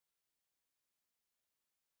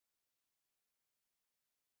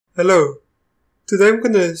Hello, today I'm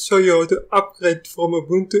going to show you how to upgrade from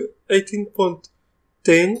Ubuntu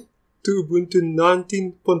 18.10 to Ubuntu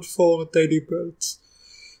 19.04 Daily Builds.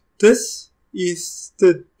 This is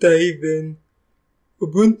the day when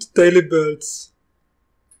Ubuntu Daily Builds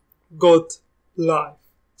got live.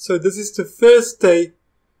 So this is the first day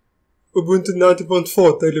Ubuntu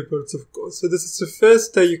 19.4 Daily Builds, of course. So this is the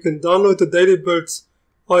first day you can download the Daily Builds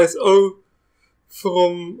ISO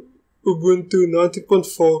from Ubuntu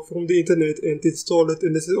 19.4 from the internet and install it.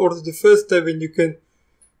 And this is also the first day when you can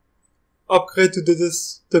upgrade to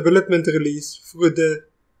this development release through the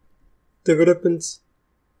development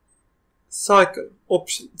cycle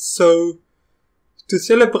option. So to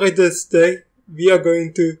celebrate this day, we are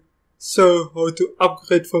going to show how to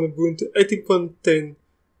upgrade from Ubuntu 18.10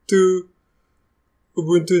 to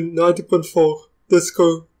Ubuntu 19.4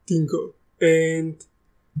 Disco Dingo. And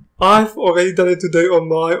I've already done it today on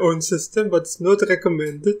my own system, but it's not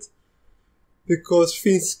recommended because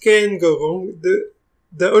things can go wrong.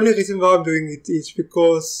 The only reason why I'm doing it is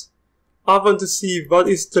because I want to see what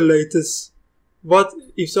is the latest, what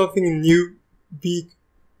if something new, big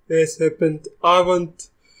has happened. I want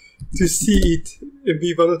to see it and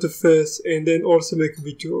be one of the first and then also make a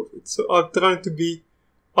video of it. So I'm trying to be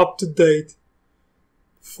up to date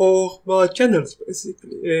for my channels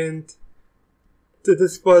basically, and that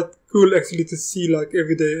is quite cool actually to see, like,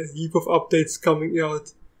 every day a heap of updates coming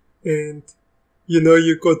out, and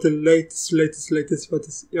you got the latest what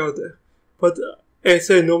is out there. But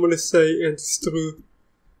as I normally say, and it's true,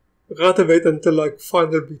 rather wait until like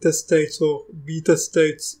final beta stage or beta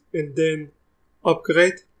stage and then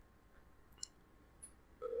upgrade.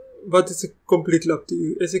 But it's completely up to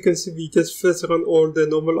you. As you can see, we just first run all the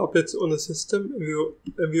normal updates on the system,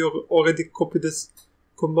 and we already copied this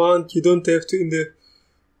command. You don't have to in the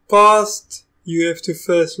past. You have to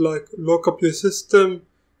first lock up your system.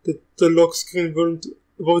 The lock screen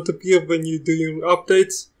won't appear when you do your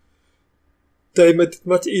updates. They made it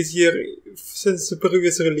much easier since the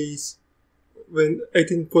previous release, when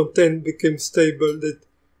 18.10 became stable, that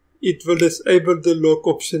it will disable the lock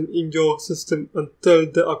option in your system until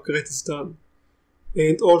the upgrade is done.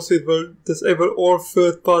 And also it will disable all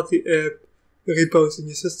third-party app repos in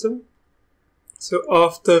your system. So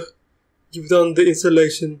after you've done the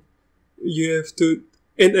installation, you have to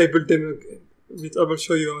enable them again, which I will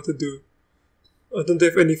show you how to do. I don't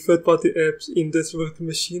have any third-party apps in this virtual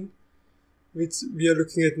machine, which we are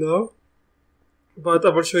looking at now, but I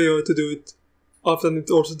will show you how to do it. I've done it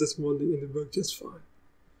also this morning and it worked just fine.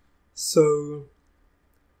 So,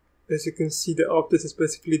 as you can see, the update is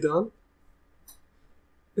basically done.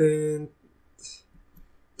 And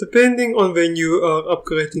depending on when you are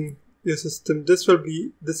upgrading your system,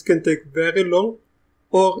 this can take very long,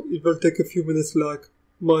 or it will take a few minutes like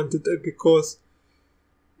mine today, because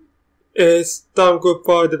as time goes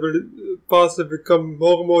by, there become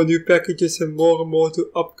more and more new packages and more to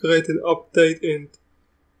upgrade and update, and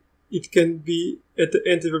it can be, at the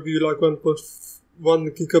end it will be like 1.1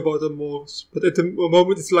 gigabyte or more, but at the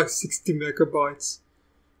moment it's like 60 megabytes.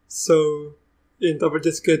 So, and I will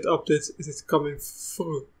just get updates as it's coming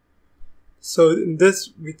through. So in this,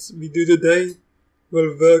 which we do today,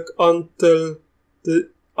 will work until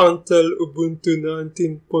Ubuntu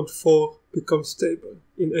 19.4 becomes stable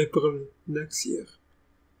in April next year.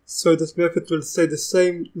 So this method will stay the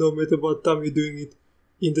same no matter what time you're doing it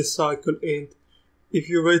in the cycle, and if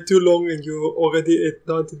you wait too long and you're already at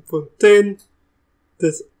 19.10,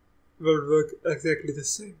 this will work exactly the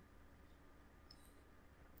same.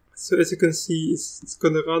 So as you can see, it's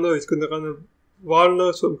gonna run a while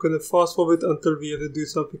now, so I'm gonna fast forward until we have to do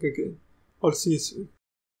something again. I'll see you soon.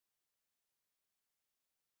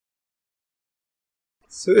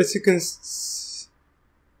 So as you can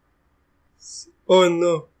oh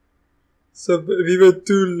no. So we were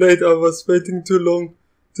too late. I was waiting too long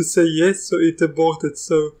to say yes, so it aborted.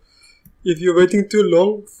 So if you're waiting too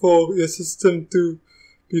long for your system to,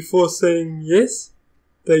 before saying yes,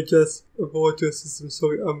 they just abort your system.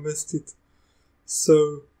 Sorry, I missed it.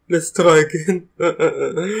 So let's try again.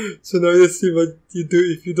 So now let's see what you do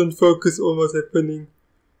if you don't focus on what's happening.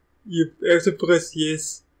 You have to press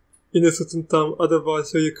yes in a certain time, otherwise,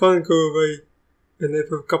 so you can't go away and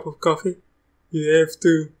have a cup of coffee. You have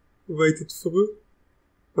to wait it through.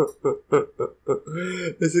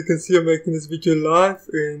 As you can see, I'm making this video live,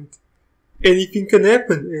 and anything can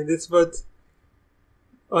happen, and that's what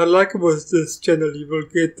I like about this channel. You will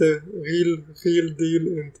get the real deal,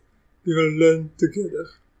 and we will learn together.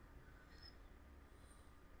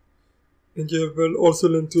 And you will also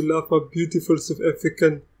learn to love my beautiful South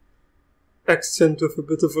African accent with a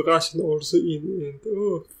bit of Russian also in, and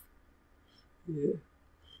oh, yeah.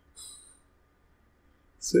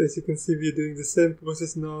 So as you can see, we're doing the same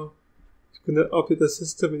process now. It's gonna update the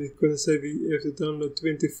system and it's gonna say we have to download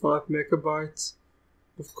 25 megabytes.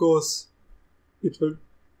 Of course, it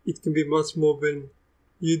can be much more when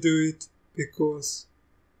you do it, because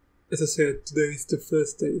as I said, today is the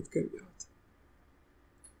first day it came out.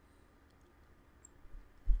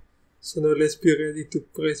 So now let's be ready to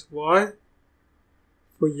press Y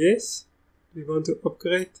for yes. We want to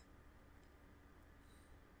upgrade.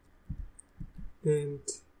 And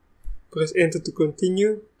press enter to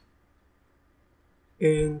continue.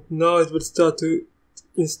 And now it will start to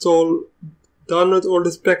download all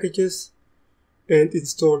these packages and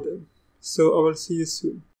install them. So I will see you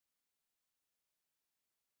soon.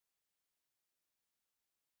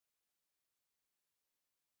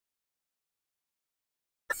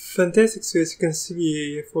 Fantastic, so as you can see,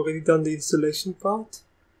 we have already done the installation part,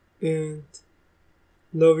 and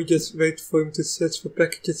now we just wait for him to search for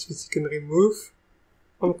packages which he can remove.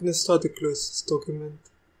 I'm gonna start to close this document,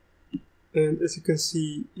 and as you can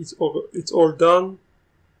see, it's all done.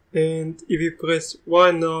 And if you press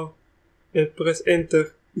Y now and press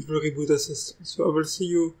enter, it will reboot the system. So I will see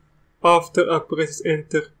you after I press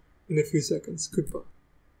enter in a few seconds. Goodbye.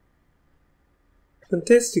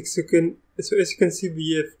 Fantastic, so as you can see,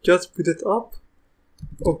 we have just put it up.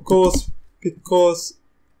 Of course, because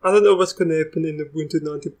I don't know what's gonna happen in Ubuntu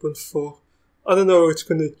 19.4. I don't know what's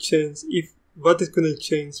gonna change, what is gonna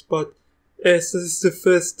change, but as this is the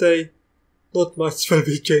first day, not much will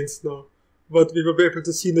be changed now. But we will be able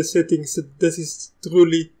to see in the settings that this is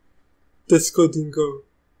truly Disco Dingo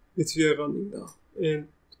which we are running now. And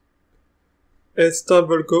as time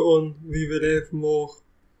will go on, we will have more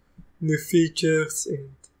new features,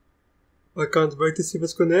 and I can't wait to see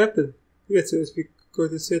what's gonna happen. Yeah, so as we go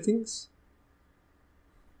to settings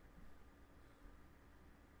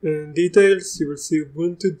and details, you will see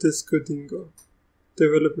Ubuntu Disco Dingo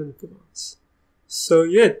development branch. So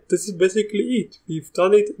yeah, this is basically it. We've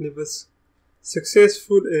done it and it was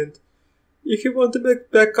successful, and if you want to make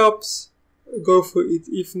backups, go for it.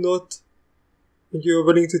 If not, and you're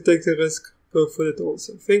willing to take the risk, go for it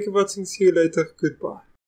also. Thank you for watching, see you later, goodbye.